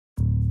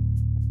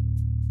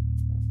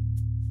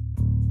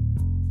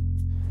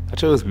I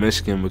chose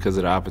Michigan because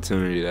of the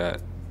opportunity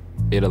that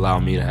it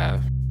allowed me to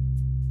have.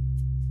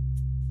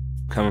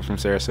 Coming from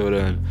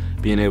Sarasota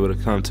and being able to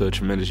come to a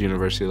tremendous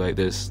university like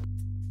this,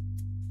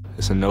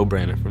 it's a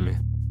no-brainer for me.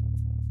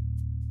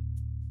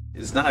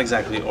 It's not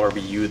exactly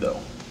RBU though.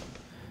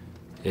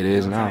 It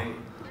is now.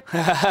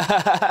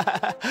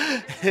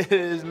 It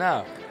is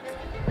now.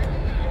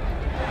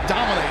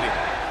 Dominating,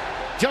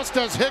 just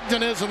as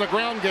Higdon is in the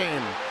ground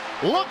game.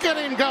 Look at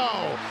him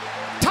go!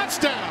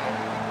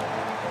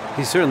 Touchdown!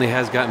 He certainly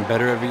has gotten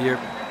better every year.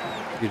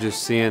 You're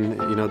just seeing,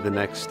 the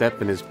next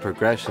step in his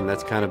progression.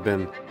 That's kind of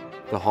been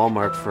the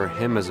hallmark for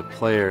him as a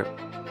player,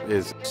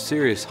 is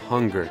serious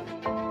hunger,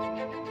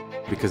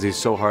 because he's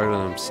so hard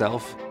on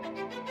himself.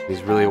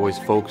 He's really always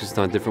focused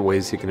on different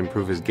ways he can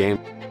improve his game.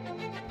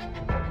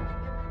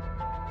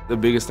 The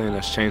biggest thing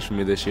that's changed for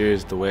me this year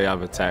is the way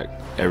I've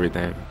attacked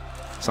everything.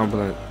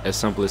 Something as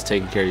simple as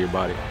taking care of your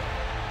body.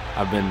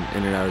 I've been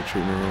in and out of the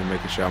treatment room,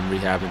 making sure I'm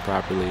rehabbing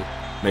properly,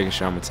 making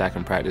sure I'm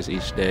attacking practice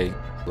each day,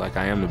 like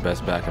I am the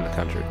best back in the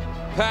country.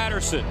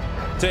 Patterson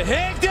to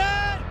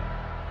Higdon!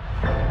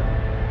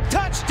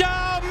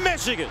 Touchdown,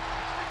 Michigan!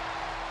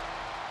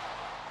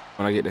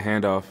 When I get the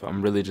handoff,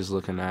 I'm really just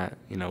looking at,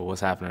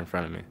 what's happening in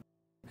front of me.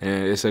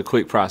 And it's a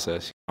quick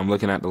process. I'm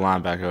looking at the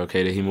linebacker,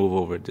 okay, did he move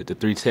over? Did the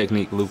three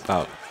technique loop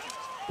out?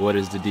 What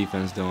is the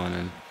defense doing?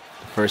 And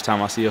the first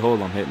time I see a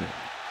hole, I'm hitting it.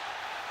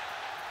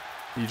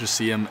 You just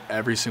see him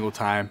every single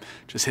time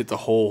just hit the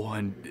hole,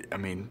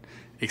 and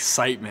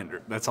excitement,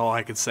 that's all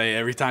I could say.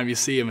 Every time you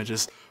see him, it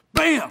just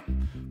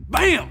bam,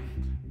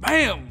 bam,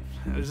 bam.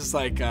 It's just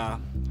like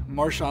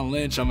Marshawn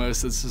Lynch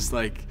almost. It's just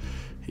like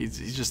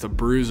he's just a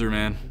bruiser,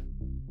 man.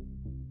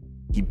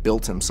 He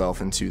built himself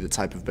into the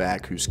type of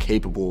back who's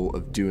capable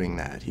of doing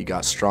that. He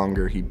got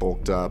stronger, he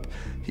bulked up,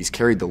 he's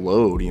carried the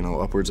load,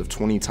 upwards of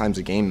 20 times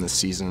a game this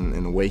season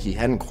in a way he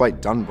hadn't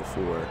quite done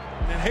before.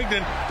 And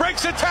Higdon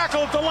breaks a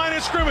tackle at the line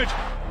of scrimmage.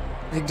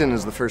 Higdon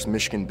is the first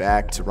Michigan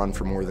back to run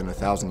for more than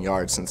 1,000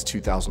 yards since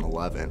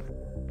 2011.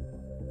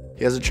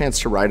 He has a chance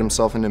to write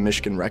himself into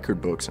Michigan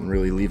record books and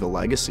really leave a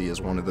legacy as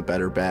one of the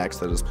better backs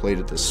that has played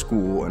at this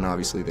school, and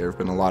obviously there have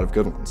been a lot of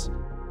good ones.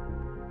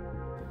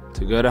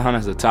 To go down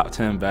as a top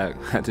 10 back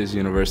at this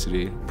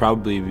university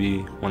probably be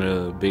one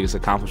of the biggest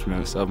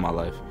accomplishments of my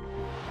life.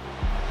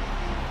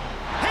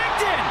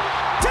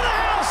 Higdon to the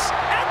house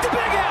at the big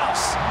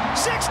house,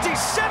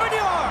 67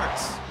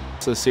 yards.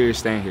 It's a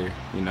serious thing here.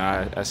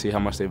 I see how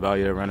much they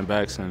value their running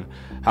backs and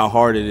how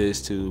hard it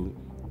is to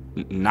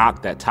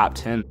knock that top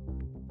 10.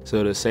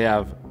 So to say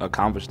I've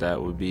accomplished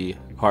that would be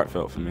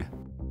heartfelt for me.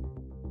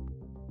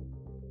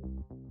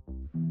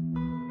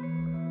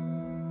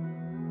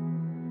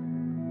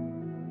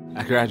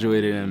 I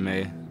graduated in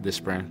May this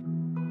spring.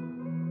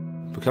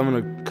 Becoming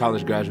a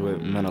college graduate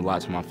meant a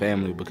lot to my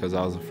family because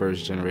I was a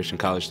first-generation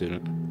college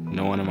student.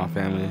 No one in my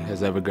family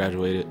has ever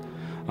graduated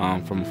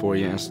from a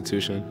four-year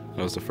institution.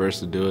 I was the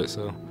first to do it,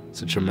 so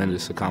it's a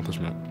tremendous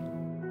accomplishment.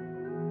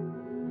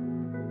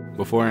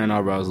 Before Ann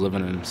Arbor, I was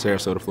living in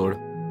Sarasota, Florida.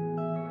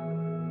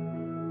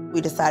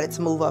 We decided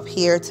to move up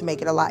here to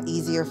make it a lot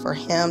easier for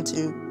him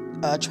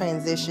to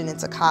transition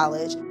into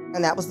college,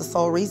 and that was the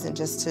sole reason,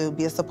 just to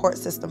be a support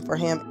system for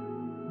him.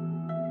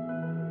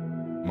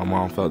 My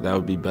mom felt that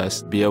would be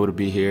best, be able to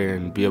be here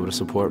and be able to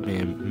support me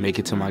and make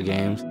it to my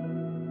games.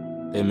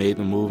 They made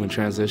the move and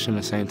transition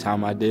the same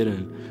time I did,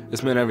 and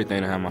it's meant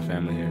everything to have my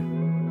family here.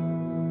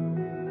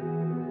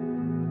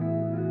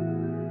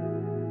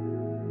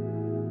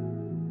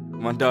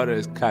 My daughter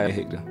is Kaya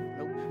Higdon.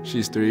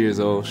 She's 3 years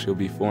old. She'll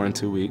be 4 in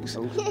 2 weeks.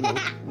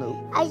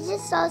 I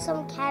just saw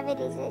some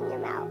cavities in your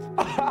mouth.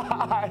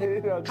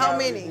 How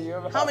many?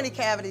 How many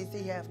cavities do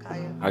you have,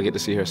 Kaya? I get to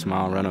see her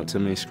smile, run up to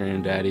me,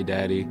 scream, "Daddy,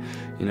 Daddy."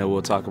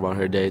 We'll talk about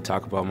her day,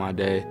 talk about my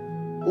day.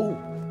 Ooh.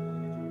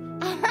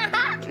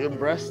 Your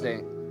breast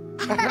stink.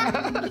 You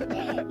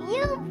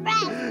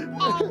breast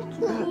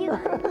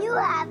stink. You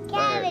have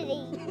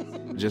cavities.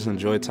 Just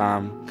enjoy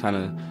time, kind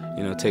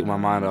of, take my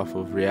mind off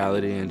of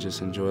reality and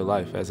just enjoy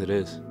life as it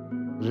is.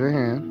 Raise your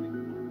hand.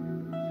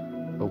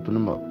 Open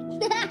them up.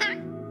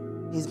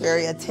 He's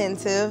very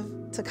attentive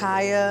to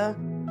Kaya.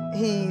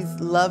 He's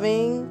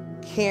loving,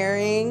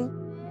 caring,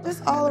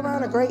 just all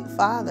around a great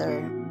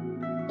father.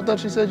 I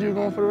thought you said you were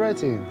going for the red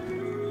team.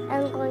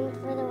 I'm going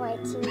for the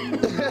white team.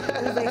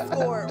 They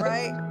scored,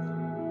 right?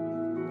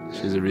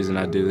 She's the reason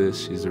I do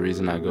this. She's the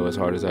reason I go as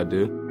hard as I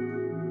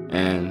do.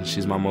 And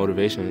she's my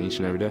motivation each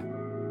and every day.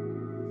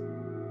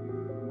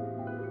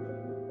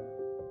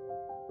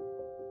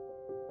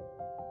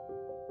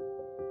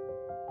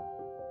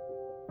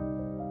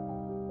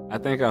 I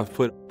think I've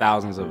put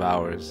thousands of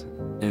hours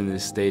in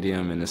this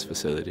stadium, in this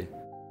facility.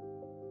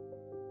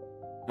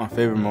 My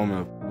favorite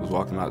moment was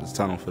walking out this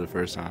tunnel for the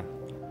first time.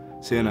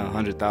 Seeing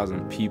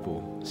 100,000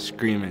 people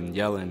screaming,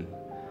 yelling,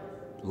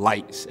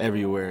 lights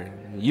everywhere.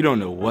 You don't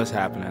know what's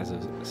happening as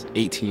an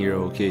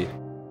 18-year-old kid.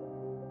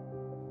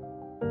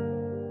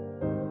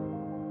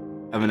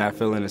 Having that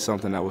feeling is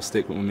something that will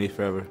stick with me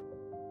forever.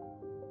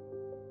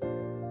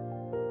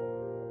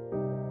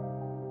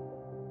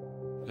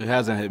 It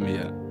hasn't hit me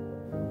yet.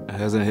 It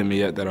hasn't hit me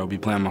yet that I'll be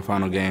playing my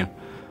final game,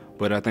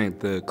 but I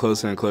think the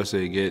closer and closer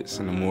it gets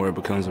and the more it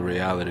becomes a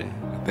reality,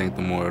 I think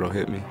the more it'll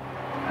hit me.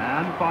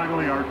 And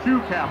finally, our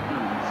two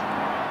captains,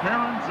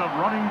 parents of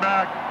running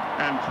back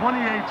and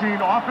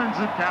 2018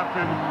 offensive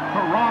captain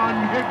Karan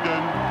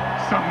Higdon,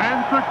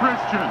 Samantha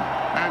Christian,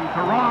 and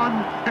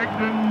Karan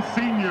Higdon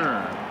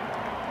Sr.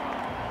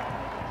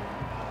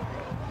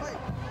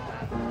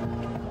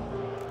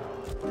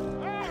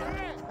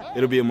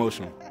 It'll be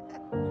emotional.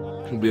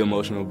 It'll be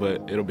emotional,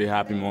 but it'll be a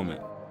happy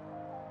moment.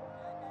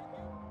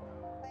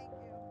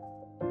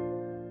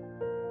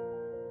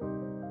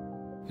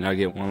 You know, I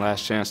get one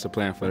last chance to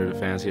play in front of the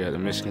fans here at the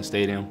Michigan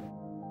Stadium,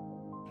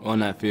 on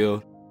that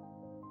field,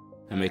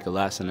 and make a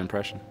lasting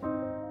impression.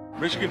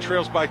 Michigan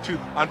trails by 2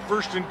 on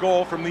 1st and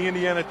goal from the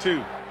Indiana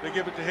 2. They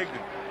give it to Higdon.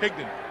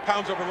 Higdon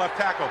pounds over left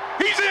tackle.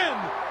 He's in!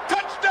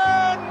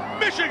 Touchdown,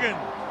 Michigan!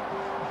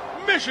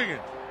 Michigan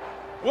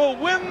will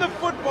win the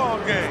football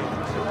game.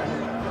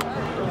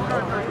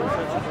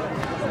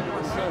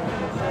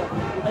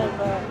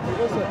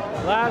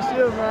 Last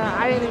year, man,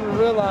 I didn't even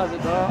realize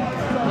it, dog.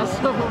 That's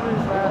so me,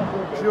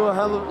 man. You're a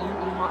hell of, you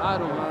my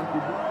idol, man.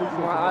 You're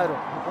my idol.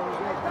 I'm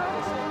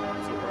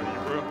so proud of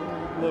you, bro.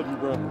 Love you,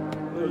 bro.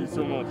 Love you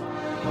so much.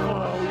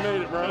 Oh, we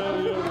made it, bro. Yeah,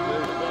 we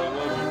made it,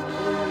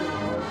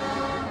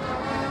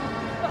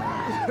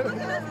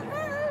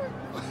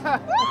 bro.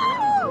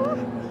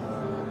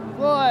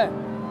 Boy,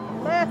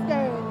 last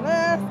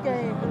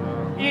game.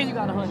 And you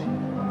got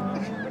 100.